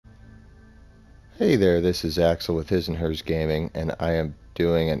Hey there, this is Axel with His and Hers Gaming, and I am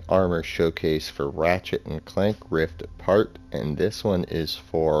doing an armor showcase for Ratchet and Clank Rift Apart, and this one is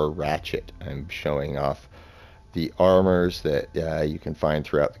for Ratchet. I'm showing off the armors that you can find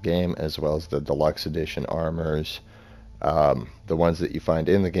throughout the game, as well as the Deluxe Edition armors. The ones that you find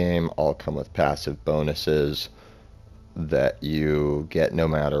in the game all come with passive bonuses that you get no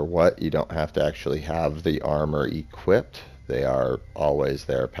matter what. You don't have to actually have the armor equipped. They are always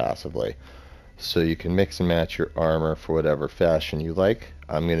there passively. So you can mix and match your armor for whatever fashion you like.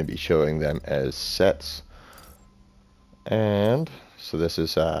 I'm going to be showing them as sets. And so this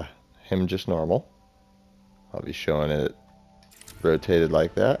is him just normal. I'll be showing it rotated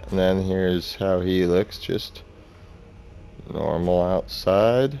like that. And then here's how he looks just normal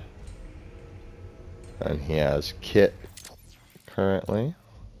outside. And he has kit currently.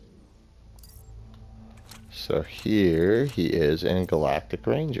 So here he is in Galactic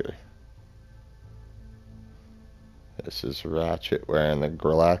Ranger. This is Ratchet wearing the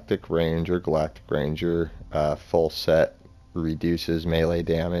Galactic Ranger. Galactic Ranger full set reduces melee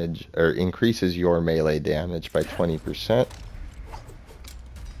damage, or increases your melee damage by 20%.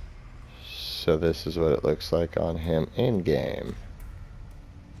 So this is what it looks like on him in game.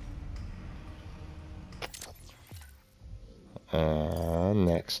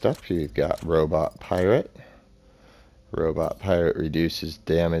 Next up, you've got Robot Pirate. Robot Pirate reduces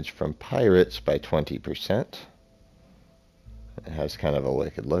damage from pirates by 20%. It has kind of a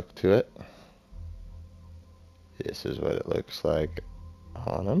wicked look to it. This is what it looks like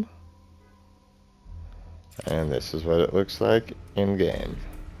on him. And this is what it looks like in game.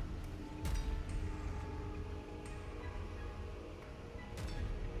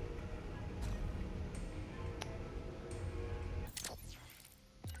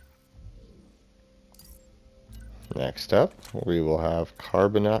 Next up, we will have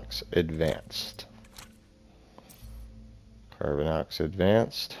Carbinox Advanced. Carbinox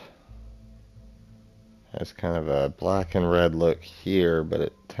Advanced has kind of a black and red look here, but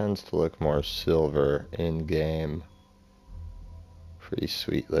it tends to look more silver in game. Pretty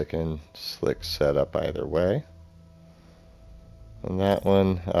sweet looking, slick setup either way. And that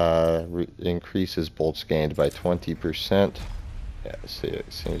one increases bolts gained by 20%. Yeah, see,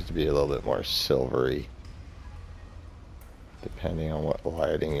 it seems to be a little bit more silvery, depending on what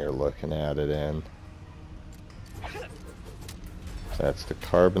lighting you're looking at it in. That's the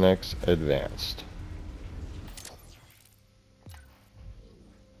Carbinox Advanced.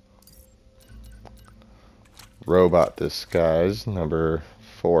 Robot Disguise, number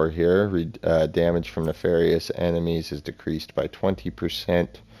 4 here. Damage from nefarious enemies is decreased by 20%.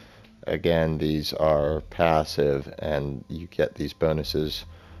 Again, these are passive, and you get these bonuses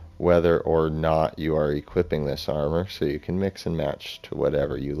whether or not you are equipping this armor, so you can mix and match to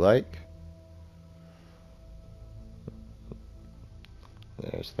whatever you like.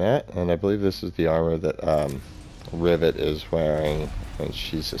 There's that, and I believe this is the armor that Rivet is wearing when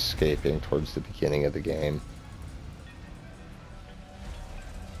she's escaping towards the beginning of the game.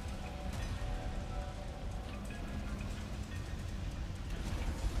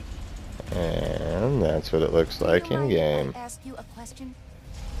 And that's what it looks like in game. Ask you a question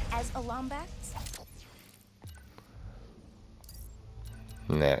as a Lombax?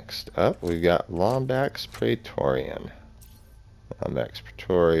 Next up, we've got Lombax Praetorian. Lombax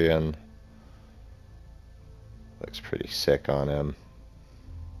Praetorian looks pretty sick on him.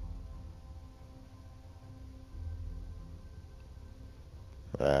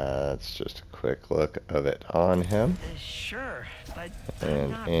 That's just a quick look of it on him. Sure, but and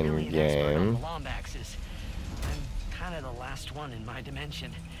not in really an expert on game. the Lombaxes. I'm kind of the last one in my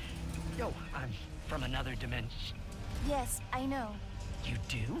dimension. Yo, I'm from another dimension. Yes, I know. You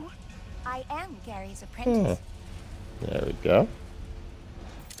do? I am Gary's apprentice. There we go.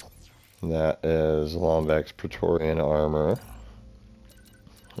 That is Lombax Praetorian armor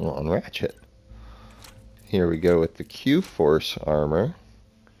on Ratchet. Here we go with the Q-Force armor.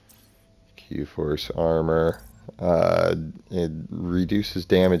 Q-Force armor. It reduces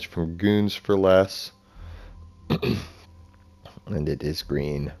damage from goons for less. And it is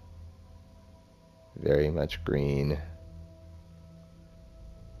green. Very much green.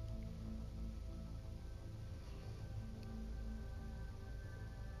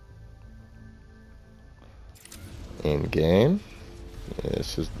 In game,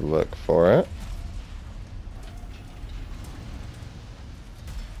 this is the look for it.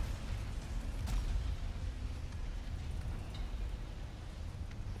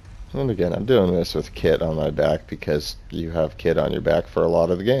 And again, I'm doing this with kit on my back because you have kit on your back for a lot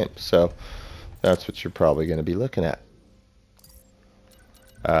of the game, so that's what you're probably going to be looking at.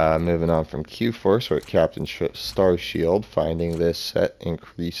 Moving on from Q-Force, we're at Captain Star Shield. Finding this set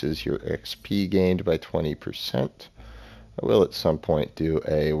increases your XP gained by 20%. I will at some point do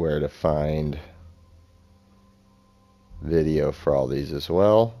a where to find video for all these as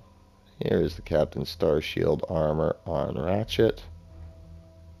well. Here is the Captain Star Shield armor on Ratchet.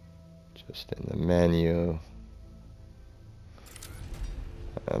 Just in the menu.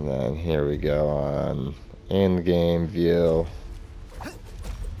 And then here we go on in-game view.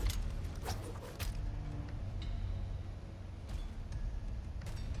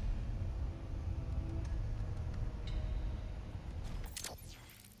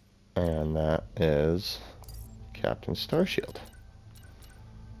 And that is Captain Starshield.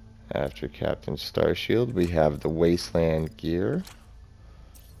 After Captain Starshield, we have the Wasteland gear.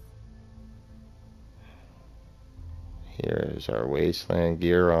 Here is our Wasteland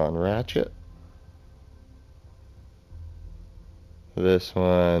gear on Ratchet. This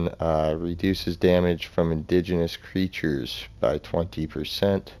one reduces damage from indigenous creatures by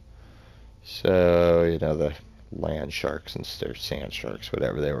 20%. So, you know, the land sharks and sand sharks,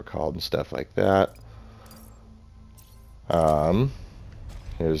 whatever they were called and stuff like that.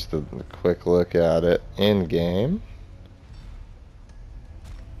 Here's the quick look at it in game.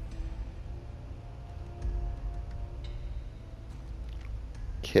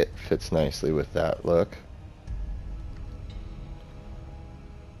 Kit fits nicely with that look.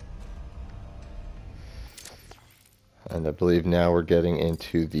 And I believe now we're getting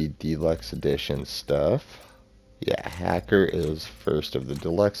into the Deluxe Edition stuff. Yeah, Hacker is first of the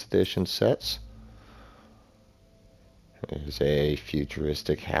Deluxe Edition sets. There's a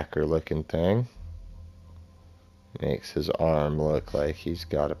futuristic hacker looking thing. Makes his arm look like he's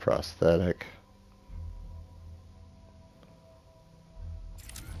got a prosthetic.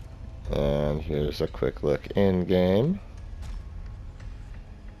 And here's a quick look in game.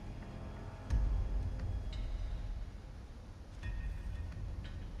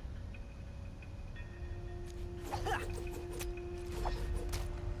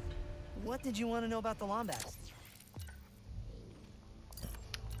 What did you want to know about the Lombax?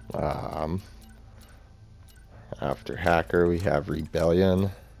 After Hacker, we have Rebellion.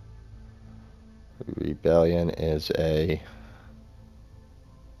 Rebellion is a,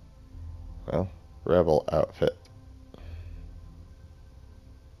 well, rebel outfit.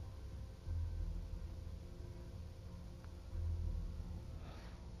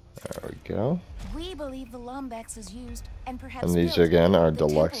 There we go. We believe the Lombax is used and perhaps And these built again are the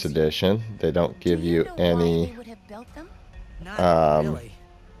Deluxe temples. Edition. They don't give Do you know why any they would have built them? Not really.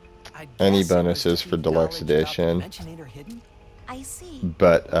 I any guess it was bonuses to for keep Deluxe knowledge about the Edition, Dimensionator hidden. I see.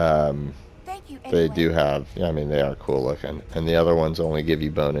 but Thank you they anyway. do have, I mean, they are cool looking. And the other ones only give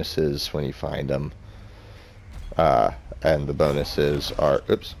you bonuses when you find them. And the bonuses are,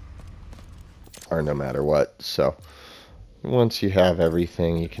 are no matter what. So once you have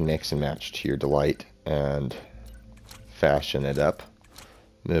everything, you can mix and match to your delight and fashion it up.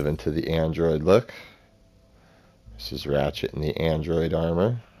 Moving to the Android look. This is Ratchet in the Android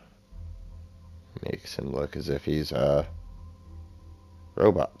armor. Makes him look as if he's a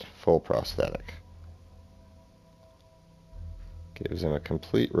robot, full prosthetic. Gives him a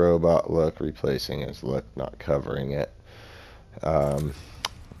complete robot look, replacing his look, not covering it. And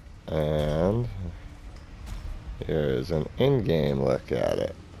here is an in-game look at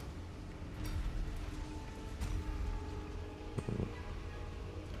it.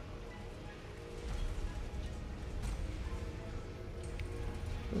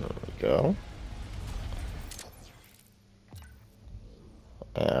 There we go.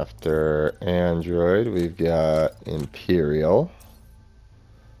 After Android, we've got Imperial.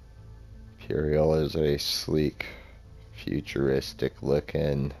 Imperial is a sleek, futuristic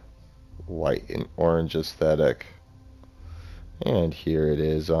looking white and orange aesthetic. And here it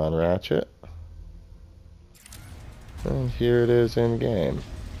is on Ratchet. And here it is in game.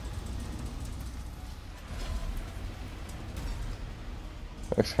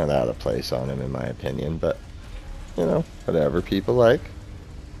 Looks kind of out of place on him in my opinion, but you know, whatever people like.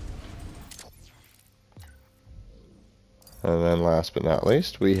 And then last but not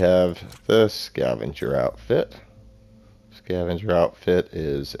least, we have the Scavenger outfit. Scavenger outfit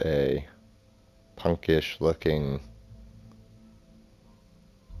is a punkish looking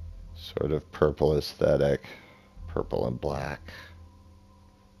sort of purple aesthetic, purple and black.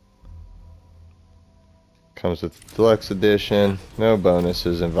 Comes with Deluxe Edition, no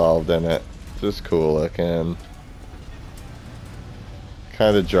bonuses involved in it, just cool looking.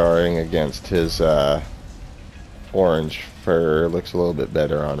 Kind of jarring against his orange fur. Looks a little bit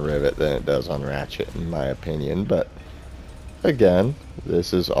better on Rivet than it does on Ratchet in my opinion, but again,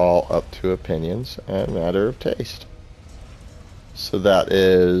 this is all up to opinions and a matter of taste. So that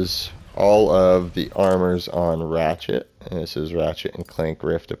is all of the armors on Ratchet. And this is Ratchet and Clank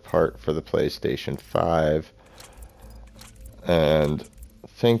Rift Apart for the PlayStation 5. And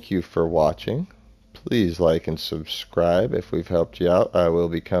thank you for watching. Please like and subscribe if we've helped you out. I will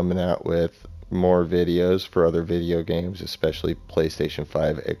be coming out with more videos for other video games, especially PlayStation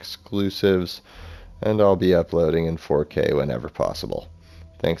 5 exclusives, and I'll be uploading in 4K whenever possible.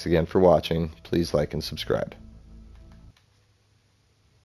 Thanks again for watching. Please like and subscribe.